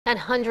And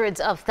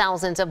hundreds of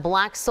thousands of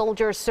black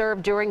soldiers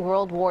served during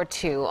World War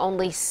II.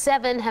 Only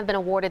 7 have been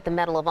awarded the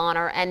Medal of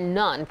Honor and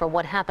none for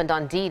what happened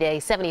on D-Day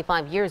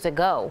 75 years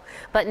ago.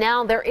 But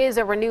now there is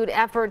a renewed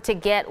effort to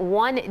get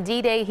one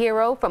D-Day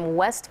hero from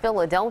West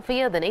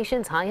Philadelphia the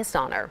nation's highest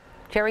honor.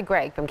 Cherri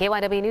Gregg from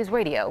KYW News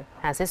Radio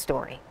has his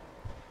story.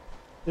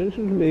 This is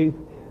me.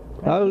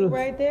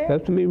 Right there?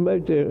 That's me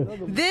right there.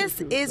 This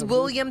is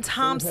William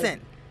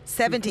Thompson.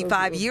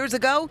 75 years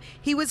ago,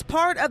 he was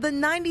part of the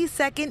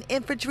 92nd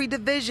Infantry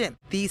Division.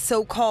 These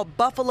so-called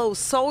Buffalo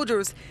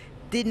soldiers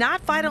did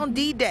not fight on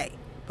D-Day,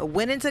 but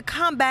went into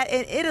combat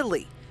in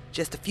Italy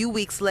just a few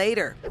weeks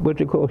later. What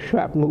they call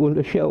shrapnel when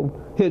the shell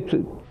hits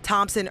it.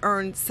 Thompson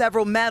earned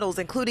several medals,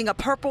 including a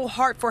Purple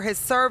Heart for his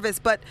service,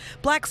 but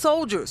black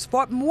soldiers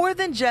fought more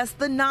than just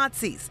the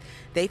Nazis.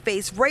 They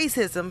faced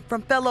racism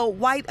from fellow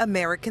white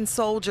American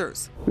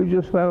soldiers. We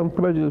just found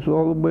prejudice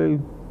all the way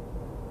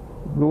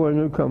going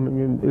and coming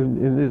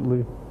in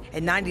Italy.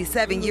 At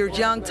 97 years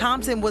young,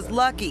 Thompson was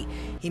lucky.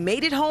 He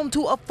made it home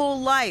to a full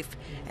life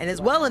and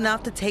is well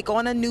enough to take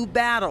on a new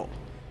battle,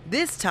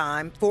 this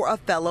time for a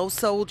fellow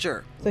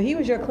soldier. So he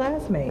was your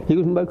classmate? He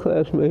was my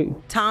classmate.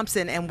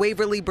 Thompson and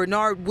Waverly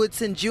Bernard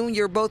Woodson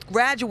Jr. both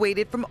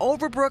graduated from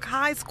Overbrook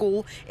High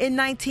School in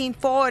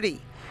 1940,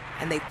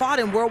 and they fought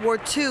in World War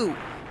II.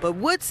 But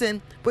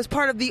Woodson was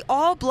part of the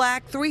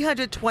all-black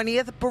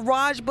 320th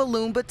Barrage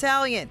Balloon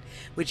Battalion,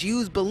 which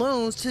used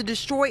balloons to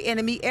destroy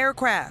enemy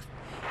aircraft.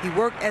 He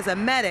worked as a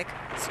medic,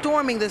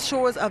 storming the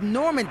shores of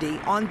Normandy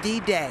on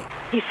D-Day.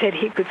 He said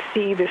he could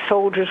see the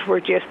soldiers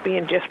were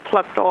being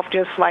plucked off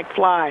just like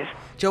flies.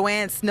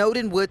 Joanne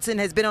Snowden Woodson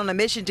has been on a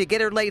mission to get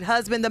her late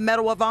husband the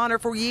Medal of Honor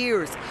for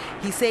years.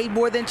 He saved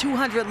more than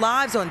 200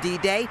 lives on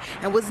D-Day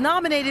and was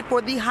nominated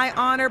for the high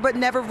honor but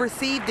never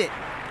received it.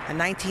 A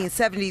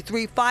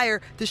 1973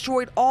 fire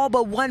destroyed all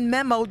but one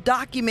memo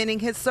documenting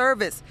his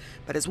service,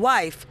 but his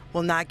wife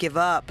will not give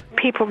up.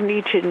 People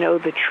need to know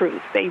the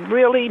truth. They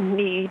really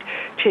need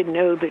to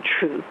know the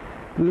truth.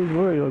 This is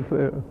very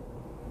unfair.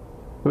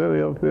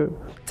 Very unfair.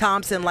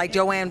 Thompson, like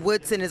Joanne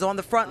Woodson, is on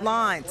the front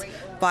lines,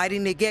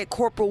 fighting to get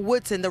Corporal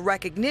Woodson the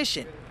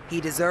recognition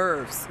he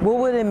deserves. What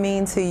would it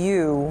mean to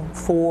you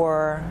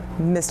for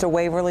Mr.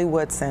 Waverly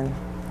Woodson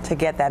to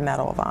get that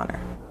Medal of Honor?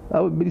 I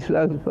would be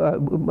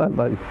satisfied with my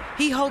life.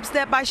 He hopes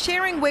that by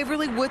sharing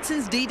Waverly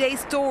Woodson's D-Day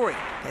story,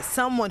 that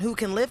someone who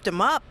can lift him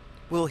up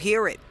will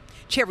hear it.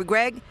 Cherri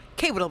Gregg,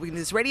 KYW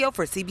News Radio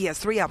for CBS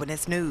 3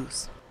 Eyewitness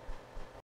News.